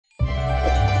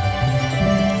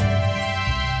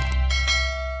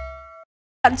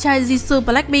Bạn trai Jisoo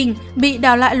Blackpink bị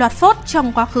đào lại loạt phốt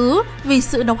trong quá khứ vì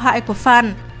sự độc hại của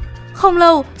fan. Không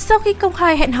lâu sau khi công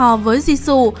khai hẹn hò với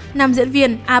Jisoo, nam diễn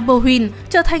viên Bohin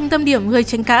trở thành tâm điểm gây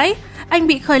tranh cãi. Anh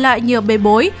bị khơi lại nhiều bê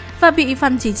bối và bị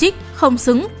fan chỉ trích không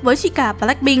xứng với chị cả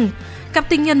Blackpink. Cặp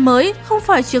tình nhân mới không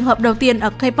phải trường hợp đầu tiên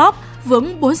ở K-pop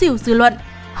vướng bối rìu dư luận.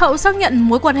 Hậu xác nhận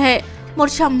mối quan hệ. Một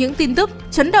trong những tin tức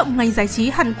chấn động ngành giải trí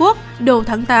Hàn Quốc đầu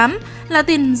tháng 8 là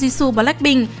tin Jisoo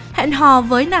Blackpink hẹn hò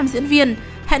với nam diễn viên,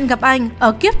 hẹn gặp anh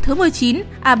ở kiếp thứ 19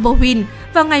 Bohin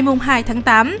vào ngày 2 tháng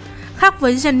 8. Khác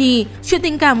với Jennie, chuyện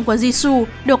tình cảm của Jisoo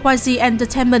được YG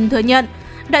Entertainment thừa nhận.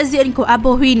 Đại diện của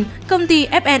Bohin, công ty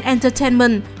FN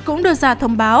Entertainment cũng đưa ra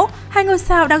thông báo hai ngôi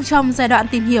sao đang trong giai đoạn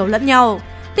tìm hiểu lẫn nhau.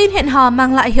 Tin hẹn hò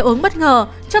mang lại hiệu ứng bất ngờ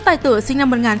cho tài tử sinh năm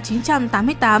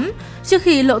 1988. Trước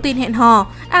khi lộ tin hẹn hò,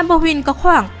 Bohin có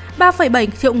khoảng 3,7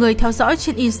 triệu người theo dõi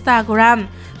trên Instagram.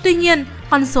 Tuy nhiên,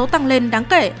 con số tăng lên đáng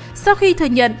kể sau khi thừa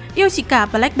nhận yêu chị cả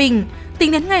Blackpink.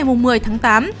 Tính đến ngày 10 tháng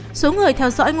 8, số người theo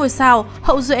dõi ngôi sao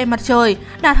hậu duệ mặt trời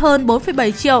đạt hơn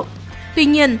 4,7 triệu. Tuy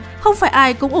nhiên, không phải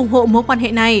ai cũng ủng hộ mối quan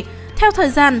hệ này. Theo thời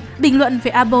gian, bình luận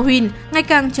về Bohin ngày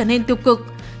càng trở nên tiêu cực.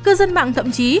 Cư dân mạng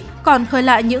thậm chí còn khơi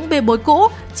lại những bê bối cũ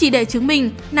chỉ để chứng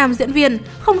minh nam diễn viên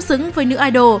không xứng với nữ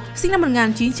idol sinh năm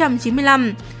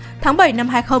 1995. Tháng 7 năm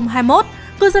 2021,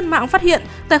 cư dân mạng phát hiện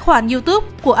tài khoản YouTube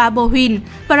của Bohin,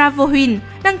 Bravohin,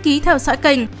 đăng ký theo dõi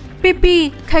kênh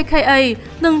PPKKA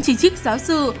từng chỉ trích giáo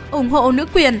sư ủng hộ nữ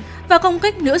quyền và công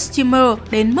kích nữ streamer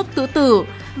đến mức tự tử,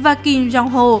 và Kim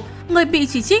Jong-ho, người bị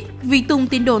chỉ trích vì tung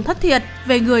tin đồn thất thiệt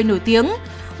về người nổi tiếng.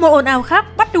 Một ồn ào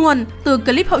khác bắt nguồn từ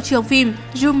clip hậu trường phim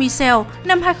You Michelle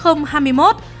năm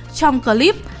 2021. Trong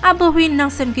clip, Bohin đang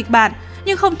xem kịch bản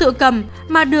nhưng không tự cầm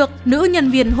mà được nữ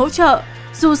nhân viên hỗ trợ.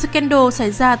 Dù scandal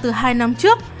xảy ra từ 2 năm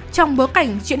trước, trong bối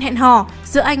cảnh chuyện hẹn hò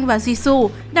giữa anh và Jisoo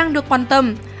đang được quan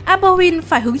tâm, Bohin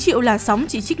phải hứng chịu làn sóng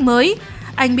chỉ trích mới.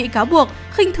 Anh bị cáo buộc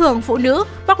khinh thường phụ nữ,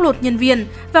 bóc lột nhân viên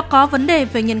và có vấn đề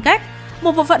về nhân cách.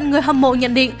 Một bộ phận người hâm mộ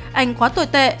nhận định anh quá tồi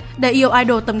tệ để yêu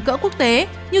idol tầm cỡ quốc tế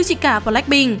như chị cả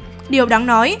Blackpink. Điều đáng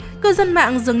nói, cư dân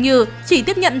mạng dường như chỉ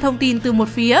tiếp nhận thông tin từ một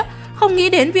phía, không nghĩ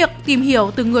đến việc tìm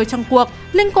hiểu từ người trong cuộc.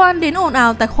 Liên quan đến ồn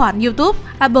ào tài khoản YouTube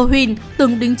Bohin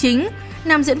từng đính chính,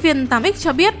 nam diễn viên 8X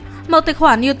cho biết mở tài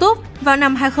khoản YouTube vào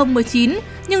năm 2019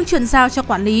 nhưng chuyển giao cho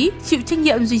quản lý chịu trách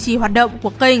nhiệm duy trì hoạt động của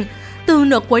kênh từ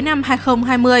nửa cuối năm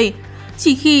 2020.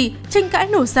 Chỉ khi tranh cãi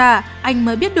nổ ra, anh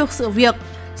mới biết được sự việc.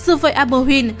 Dù vậy,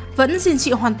 Bohin vẫn xin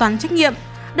chịu hoàn toàn trách nhiệm,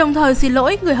 đồng thời xin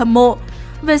lỗi người hâm mộ.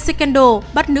 Về scandal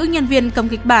bắt nữ nhân viên cầm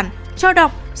kịch bản cho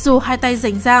đọc dù hai tay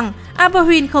rảnh rang,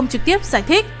 Bohin không trực tiếp giải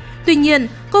thích. Tuy nhiên,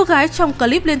 cô gái trong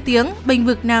clip lên tiếng bênh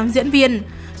vực nam diễn viên.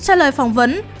 Trả lời phỏng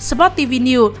vấn Sport TV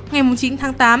News ngày 9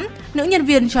 tháng 8, nữ nhân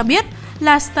viên cho biết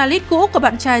là stylist cũ của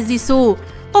bạn trai Jisoo.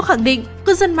 Cô khẳng định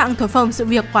cư dân mạng thổi phồng sự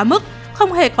việc quá mức,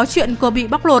 không hề có chuyện cô bị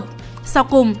bóc lột. Sau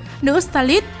cùng, nữ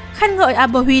stylist khen ngợi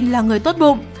Bohin là người tốt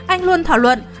bụng. Anh luôn thảo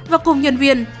luận và cùng nhân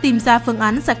viên tìm ra phương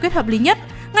án giải quyết hợp lý nhất,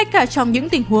 ngay cả trong những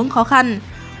tình huống khó khăn.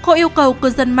 Cô yêu cầu cư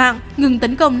dân mạng ngừng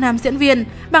tấn công nam diễn viên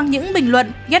bằng những bình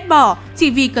luận ghét bỏ chỉ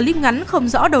vì clip ngắn không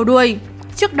rõ đầu đuôi.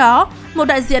 Trước đó, một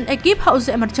đại diện ekip hậu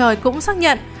duệ mặt trời cũng xác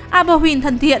nhận Bohin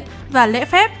thân thiện và lễ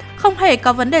phép, không hề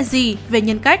có vấn đề gì về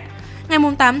nhân cách. Ngày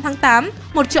 8 tháng 8,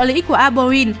 một trợ lý của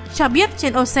Bohin cho biết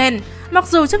trên Osen, mặc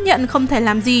dù chấp nhận không thể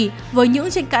làm gì với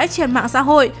những tranh cãi trên mạng xã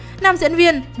hội, nam diễn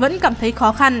viên vẫn cảm thấy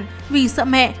khó khăn vì sợ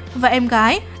mẹ và em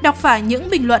gái đọc phải những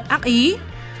bình luận ác ý.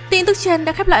 Tin tức trên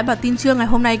đã khép lại bản tin trưa ngày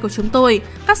hôm nay của chúng tôi.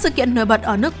 Các sự kiện nổi bật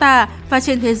ở nước ta và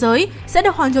trên thế giới sẽ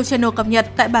được Hoàng Châu Channel cập nhật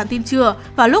tại bản tin trưa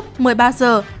vào lúc 13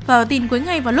 giờ và bản tin cuối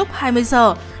ngày vào lúc 20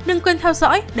 giờ. Đừng quên theo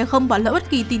dõi để không bỏ lỡ bất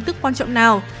kỳ tin tức quan trọng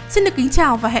nào. Xin được kính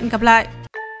chào và hẹn gặp lại!